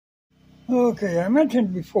Okay, I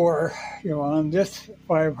mentioned before, on this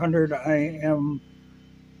 500, I am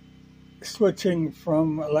switching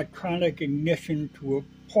from electronic ignition to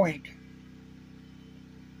a point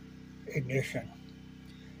ignition.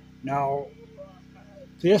 Now,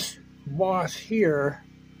 this boss here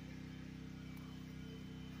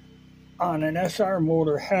on an SR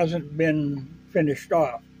motor hasn't been finished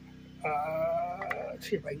off. Let's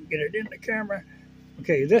see if I can get it in the camera.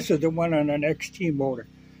 Okay, this is the one on an XT motor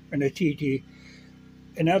and a TT,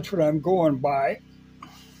 and that's what I'm going by.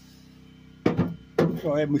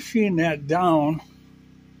 So I machined that down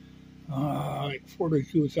like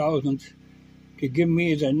 42 thousandths to give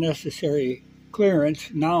me the necessary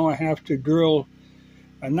clearance. Now I have to drill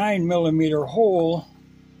a 9mm hole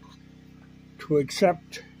to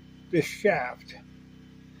accept this shaft.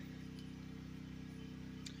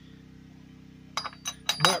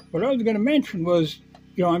 But what I was going to mention was,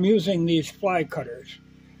 I'm using these fly cutters.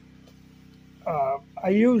 I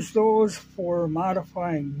use those for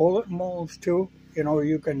modifying bullet molds too.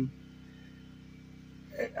 You can,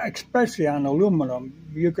 especially on aluminum,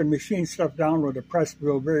 you can machine stuff down with a press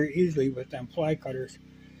drill very easily with them fly cutters.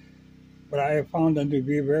 But I have found them to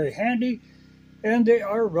be very handy, and they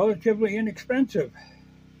are relatively inexpensive.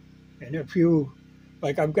 And if you,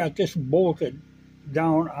 like, I've got this bolted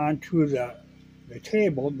down onto the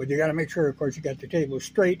table, but you got to make sure, of course, you got the table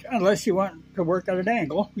straight, unless you want to work at an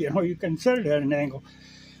angle. You can set it at an angle.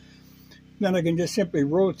 Then I can just simply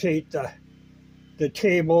rotate the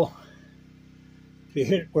table to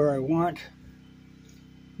hit where I want.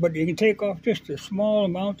 But you can take off just a small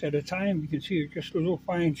amount at a time. You can see just little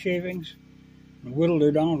fine shavings and whittle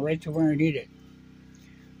it down right to where I need it.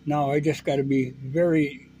 Now I just got to be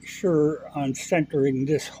very sure on centering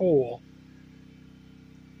this hole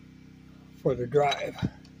for the drive.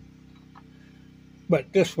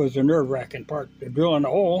 But this was the nerve-wracking part, the drilling a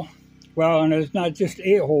hole. Well, and it's not just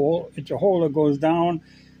a hole, it's a hole that goes down,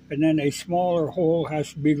 and then a smaller hole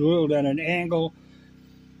has to be drilled at an angle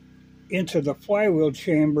into the flywheel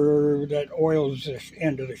chamber that oils this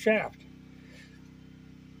end of the shaft.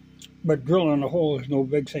 But drilling a hole is no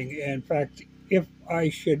big thing. In fact, if I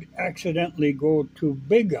should accidentally go too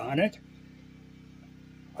big on it,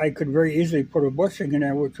 I could very easily put a bushing in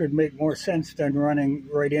there, which would make more sense than running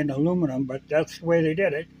right into aluminum, but that's the way they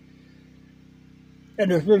did it. And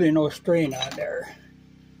there's really no strain on there.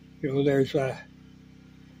 There's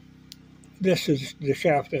this is the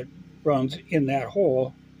shaft that runs in that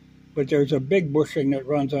hole, but there's a big bushing that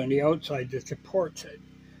runs on the outside that supports it.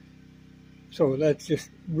 So that's just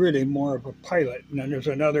really more of a pilot. And then there's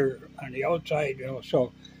another on the outside,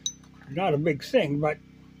 so not a big thing, but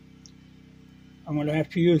I'm going to have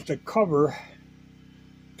to use the cover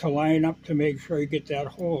to line up to make sure you get that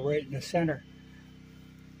hole right in the center.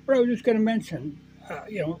 But I was just going to mention,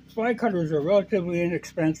 fly cutters are relatively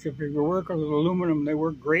inexpensive. If you're working with aluminum, they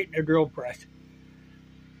work great in a drill press.